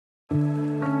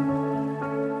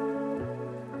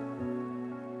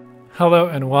Hello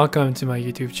and welcome to my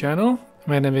YouTube channel.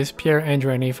 My name is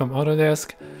Pierre-Paul from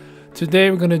Autodesk. Today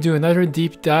we're going to do another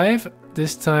deep dive,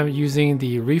 this time using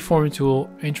the reform tool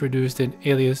introduced in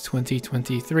Alias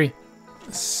 2023.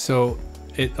 So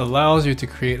it allows you to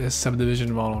create a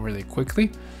subdivision model really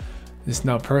quickly. It's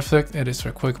not perfect, it is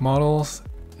for quick models.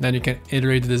 Then you can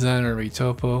iterate the design or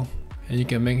retopo, and you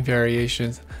can make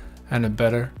variations and a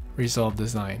better resolved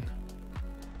design.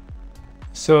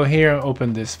 So here I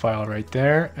open this file right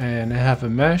there, and I have a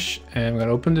mesh, and I'm going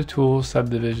to open the tool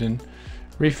subdivision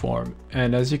reform,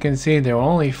 and as you can see there are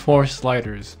only 4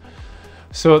 sliders.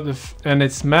 So and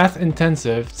it's math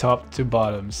intensive top to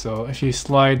bottom, so if you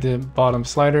slide the bottom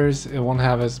sliders it won't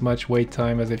have as much wait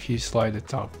time as if you slide the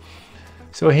top.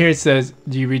 So here it says,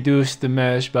 do you reduce the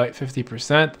mesh by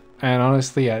 50%? And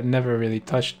honestly I never really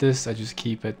touched this, I just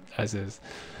keep it as is.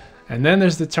 And then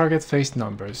there's the target face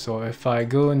number. So if I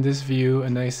go in this view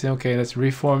and I say, okay, let's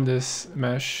reform this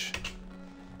mesh,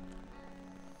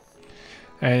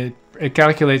 and it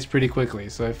calculates pretty quickly.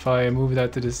 So if I move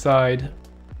that to the side,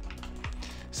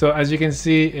 so as you can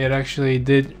see, it actually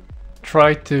did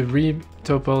try to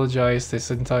retopologize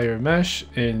this entire mesh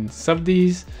in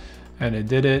subds, and it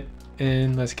did it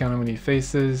in, let's count how many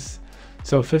faces.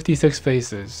 So 56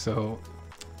 faces. So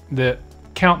the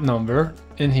count number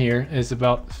in here is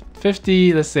about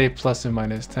 50, let's say plus or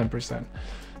minus 10%.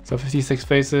 So 56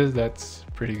 faces, that's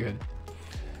pretty good.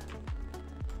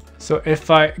 So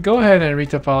if I go ahead and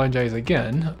retopologize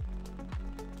again,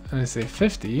 and I say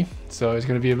 50, so it's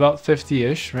going to be about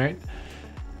 50-ish, right?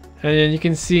 And then you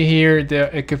can see here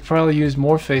that it could probably use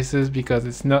more faces because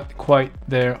it's not quite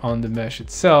there on the mesh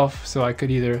itself. So I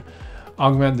could either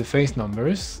augment the face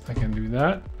numbers, I can do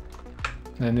that.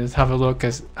 And just have a look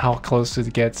at how close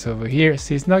it gets over here.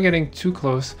 See, it's not getting too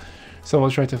close, so we'll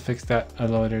try to fix that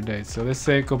at a later date. So let's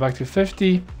say go back to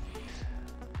 50,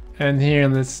 and here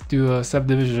let's do a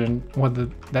subdivision. What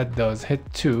that does, hit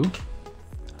 2,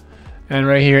 and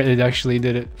right here it actually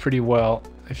did it pretty well.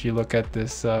 If you look at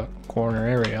this corner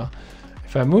area,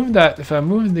 if I move that, if I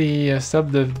move the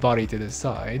subdiv body to the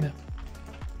side,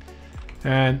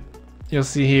 and you'll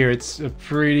see here it's a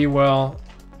pretty well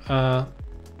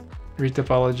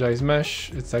retopologized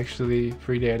mesh. It's actually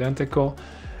pretty identical,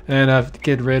 and I've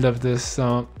get rid of this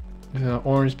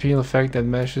orange peel effect that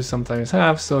meshes sometimes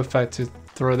have. So if I had to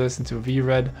throw this into a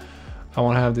V-red, I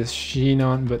won't have this sheen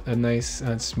on, but a nice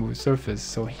and smooth surface.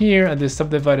 So here I just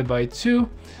subdivided by 2,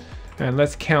 and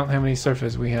let's count how many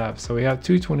surfaces we have. So we have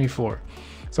 224.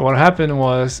 So what happened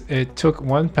was it took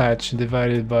one patch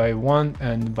divided by 1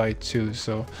 and by 2.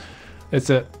 So it's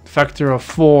a factor of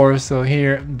 4, so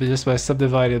here just by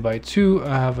subdivided by 2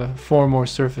 I have 4 more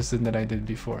surfaces than I did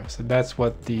before. So that's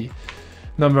what the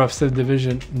number of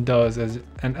subdivision does,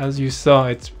 and as you saw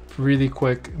it's really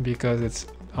quick because it's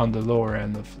on the lower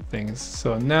end of things.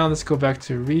 So now let's go back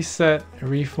to reset,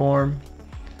 reform,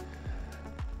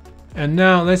 and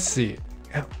now let's see.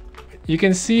 You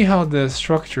can see how the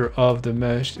structure of the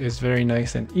mesh is very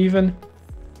nice and even.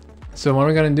 So what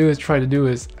we're going to do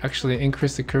is actually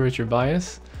increase the curvature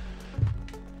bias.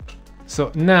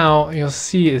 So now you'll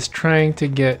see it's trying to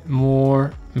get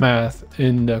more math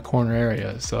in the corner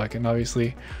areas. So I can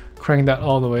obviously crank that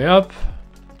all the way up.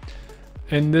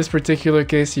 In this particular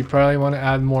case, you probably want to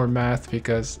add more math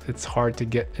because it's hard to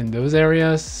get in those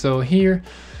areas. So here,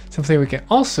 something we can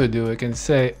also do, we can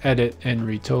say edit and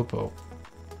retopo.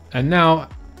 And now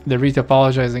the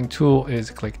retopologizing tool is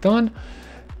clicked on,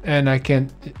 and I can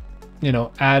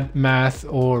add math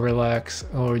or relax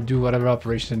or do whatever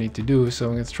operation I need to do. So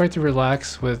I'm going to try to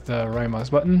relax with the right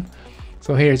mouse button.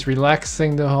 So here it's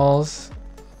relaxing the hulls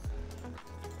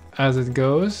as it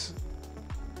goes,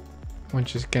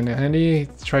 which is kind of handy.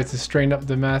 Try to strain up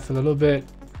the math a little bit.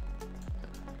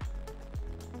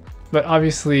 But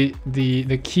obviously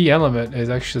the key element is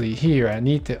actually here. I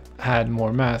need to add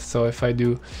more math. So if I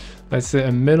do, let's say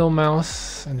a middle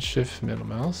mouse and shift middle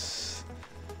mouse,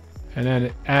 and then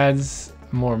it adds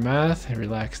more math and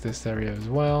relax this area as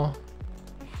well,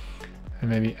 and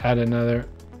maybe add another,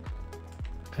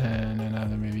 and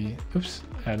another, maybe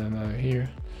add another here.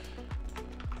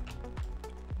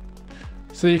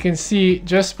 So you can see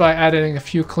just by adding a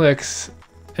few clicks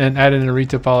and adding a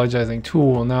retopologizing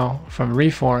tool, now from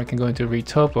reform I can go into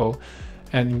retopo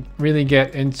and really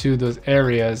get into those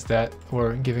areas that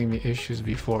were giving me issues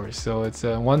before. So it's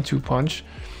a 1-2 punch.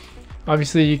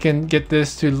 Obviously you can get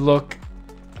this to look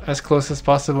as close as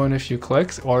possible in a few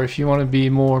clicks, or if you want to be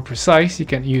more precise you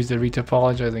can use the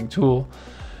retopologizing tool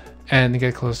and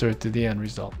get closer to the end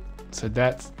result. So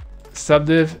that's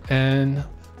subdiv and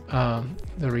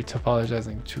the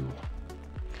retopologizing tool.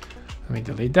 Let me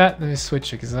delete that. Let me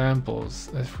switch examples.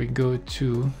 If we go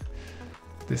to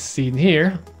this seed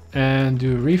here and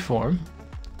do reform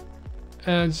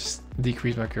and just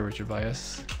decrease my curvature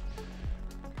bias.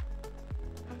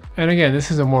 And again,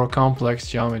 this is a more complex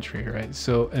geometry, right?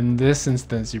 So in this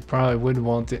instance, you probably would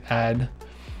want to add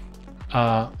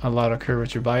a lot of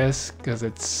curvature bias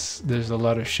because there's a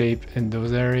lot of shape in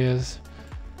those areas.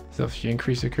 So if you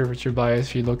increase the curvature bias,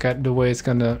 if you look at the way it's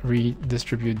gonna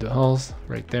redistribute the hulls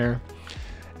right there.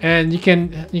 And you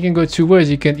can go two ways.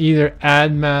 You can either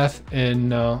add math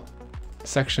in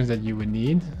sections that you would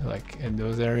need, like in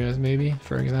those areas maybe,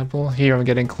 for example. Here I'm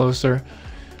getting closer.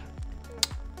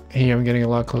 Here I'm getting a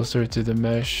lot closer to the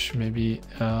mesh, maybe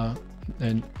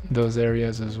in those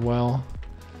areas as well.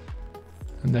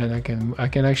 And then I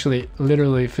can actually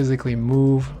literally physically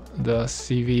move the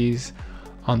CVs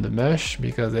on the mesh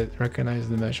because it recognizes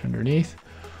the mesh underneath.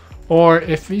 Or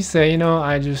if we say, you know,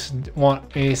 I just want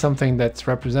something that's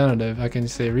representative, I can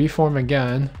say reform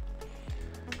again,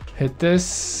 hit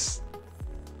this,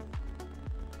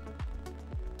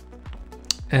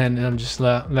 and I'm just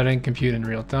letting compute in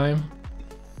real time.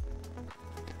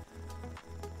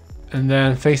 And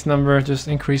then face number, just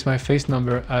increase my face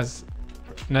number as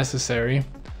necessary.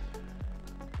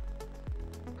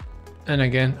 And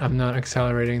again, I'm not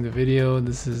accelerating the video.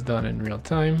 This is done in real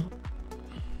time.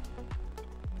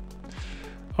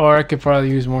 Or I could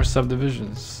probably use more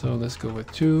subdivisions. So let's go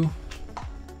with 2.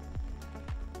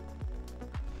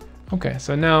 Okay,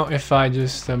 so now if I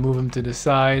just move them to the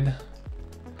side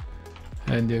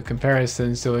and do a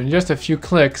comparison. So in just a few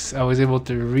clicks, I was able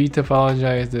to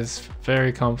retopologize this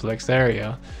very complex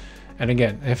area. And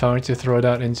again, if I were to throw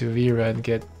that into VRED,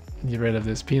 get rid of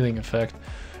this peeling effect.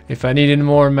 If I needed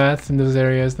more math in those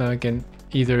areas, then I can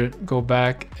either go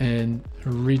back and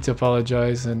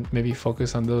retopologize and maybe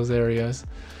focus on those areas.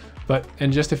 But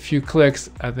in just a few clicks,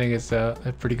 I think it's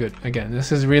pretty good. Again,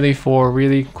 this is really for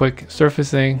really quick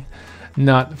surfacing,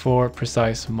 not for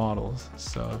precise models.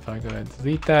 So if I go ahead and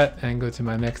delete that and go to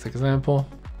my next example.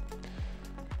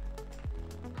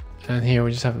 And here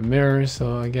we just have a mirror.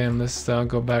 So again, let's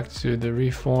go back to the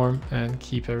reform and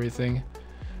keep everything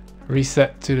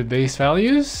reset to the base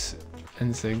values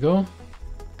and say go.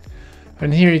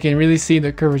 And here you can really see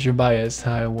the curvature bias,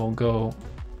 how it will go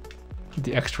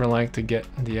the extra length to get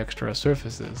the extra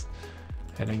surfaces.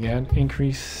 And again,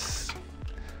 increase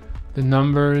the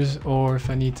numbers, or if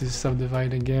I need to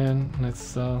subdivide again, let's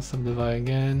subdivide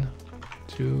again,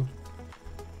 2.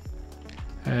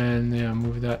 And yeah,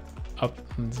 move that up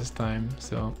this time.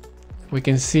 So we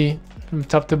can see from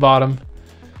top to bottom,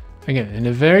 again, in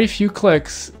a very few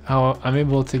clicks, how I'm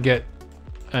able to get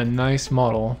a nice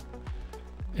model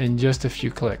in just a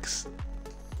few clicks.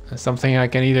 Something I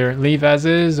can either leave as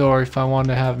is, or if I want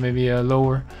to have maybe a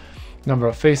lower number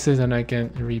of faces, then I can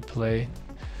replay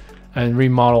and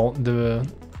remodel the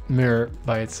mirror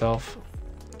by itself.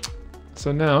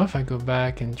 So now if I go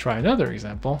back and try another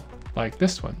example like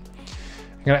this one,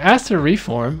 I'm going to ask to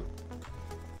reform,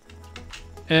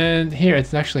 and here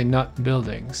it's actually not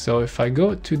building. So if I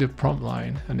go to the prompt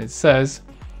line and it says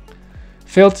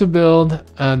failed to build,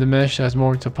 the mesh has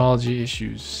more topology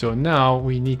issues. So now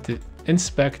we need to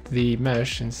inspect the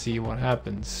mesh and see what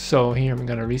happens. So here I'm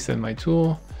going to reset my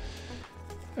tool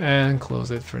and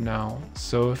close it for now.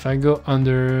 So if I go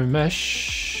under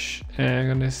mesh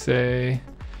and I'm going to say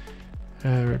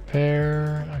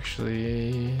repair,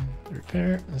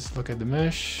 let's look at the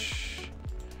mesh.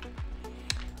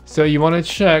 So you want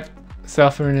to check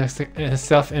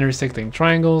self-intersecting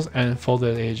triangles and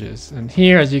folded edges. And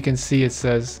here, as you can see, it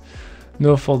says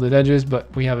no folded edges,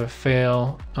 but we have a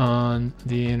fail on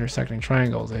the intersecting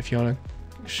triangles. If you want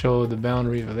to show the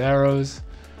boundary with arrows,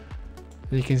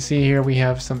 you can see here we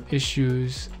have some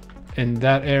issues in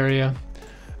that area.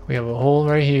 We have a hole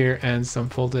right here and some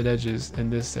folded edges in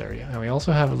this area. And we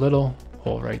also have a little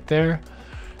hole right there.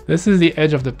 This is the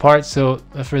edge of the part, so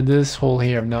for this hole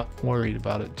here, I'm not worried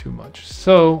about it too much.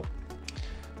 So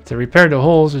to repair the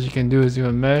holes, what you can do is do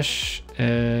a mesh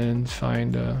and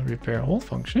find a repair hole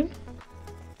function.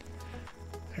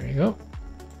 There you go.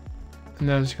 And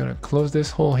now I'm just gonna close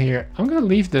this hole here. I'm gonna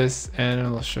leave this and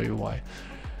I'll show you why.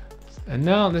 And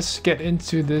now let's get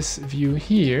into this view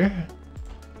here.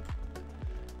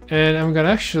 And I'm gonna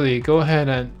actually go ahead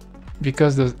and,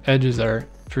 because those edges are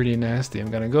pretty nasty, I'm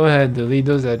gonna go ahead and delete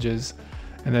those edges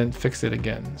and then fix it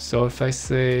again. So if I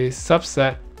say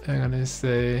subset, I'm gonna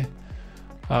say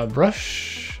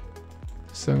brush.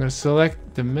 So I'm gonna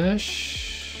select the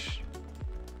mesh.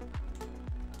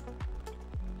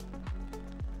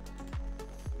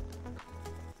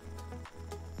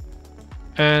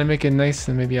 And make it nice,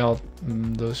 and maybe I'll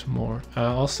do some more.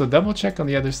 Also double check on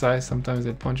the other side. Sometimes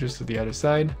it punches to the other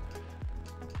side.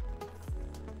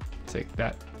 take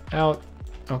that out.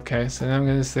 Okay, so now I'm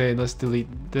gonna say let's delete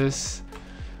this,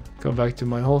 go back to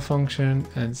my whole function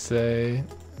and say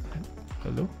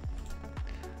hello.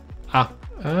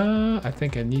 I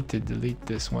think I need to delete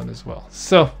this one as well.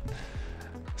 So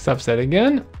subset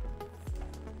again,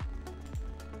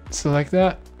 select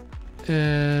that,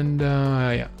 and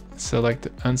yeah,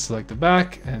 unselect the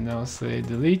back, and now say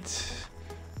delete.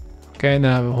 Okay,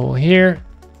 now I have a hole here,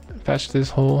 patch this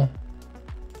hole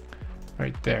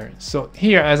right there. So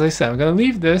here, as I said, I'm gonna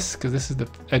leave this because this is the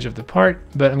edge of the part,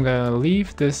 but I'm gonna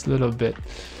leave this little bit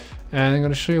and I'm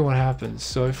gonna show you what happens.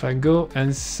 So if I go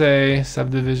and say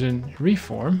subdivision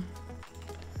reform,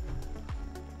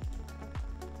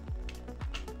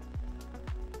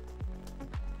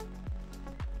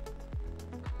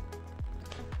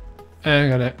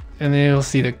 and then you'll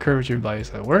see the curvature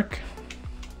bias at work.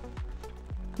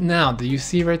 Now, do you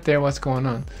see right there what's going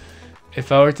on?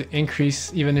 If I were to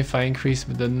increase, even if I increase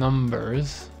the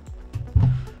numbers,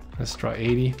 let's try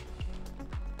 80.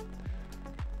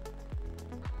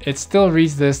 It still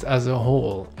reads this as a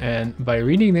whole, and by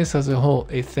reading this as a whole,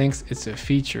 it thinks it's a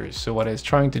feature. So what it's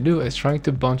trying to do is trying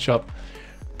to bunch up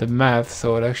the math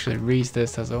so it actually reads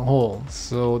this as a whole.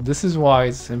 So this is why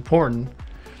it's important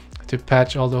to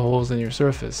patch all the holes in your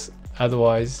surface.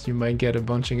 Otherwise, you might get a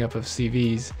bunching up of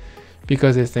CVs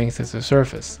because it thinks it's a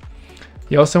surface.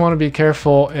 You also want to be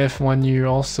careful if when you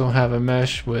also have a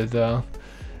mesh with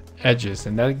edges,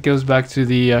 and that goes back to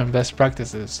the best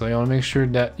practices. So you want to make sure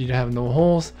that you have no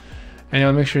holes, and you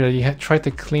want to make sure that you try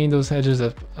to clean those edges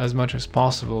up as much as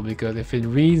possible, because if it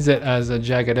reads it as a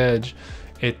jagged edge,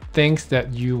 it thinks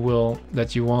that you want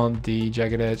the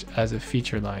jagged edge as a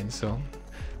feature line. So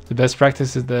the best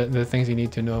practice is the things you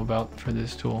need to know about for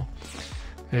this tool.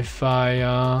 If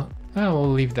I will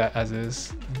leave that as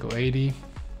is, go 80.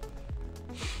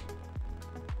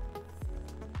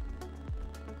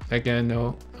 Again,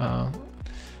 no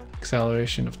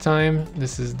acceleration of time.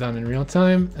 This is done in real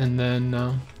time. And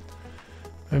then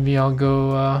maybe I'll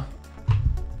go,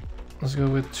 let's go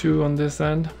with 2 on this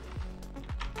end.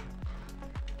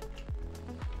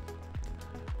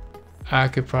 I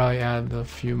could probably add a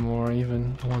few more,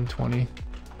 even 120.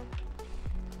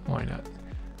 Why not?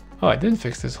 Oh, I didn't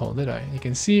fix this hole, did I? You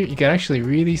can see, you can actually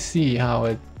really see how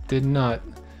it did not.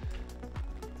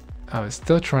 I was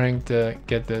still trying to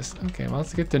get this. Okay, well,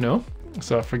 that's good to know.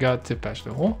 So I forgot to patch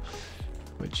the hole,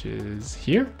 which is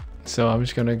here. So I'm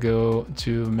just gonna go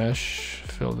to mesh,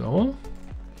 fill the hole.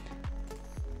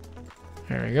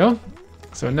 There we go.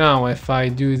 So now if I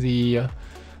do the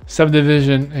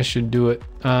subdivision, I should do it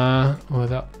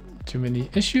without too many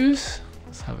issues.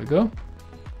 Let's have a go.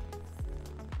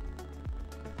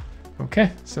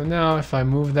 Okay, so now if I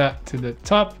move that to the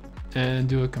top and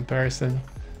do a comparison.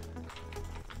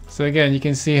 So again, you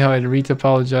can see how it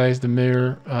retopologized the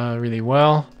mirror really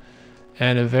well,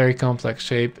 and a very complex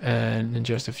shape, and in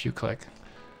just a few clicks.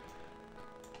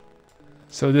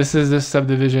 So this is the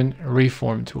subdivision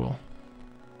reform tool.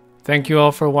 Thank you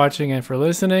all for watching and for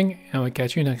listening, and we'll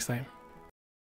catch you next time.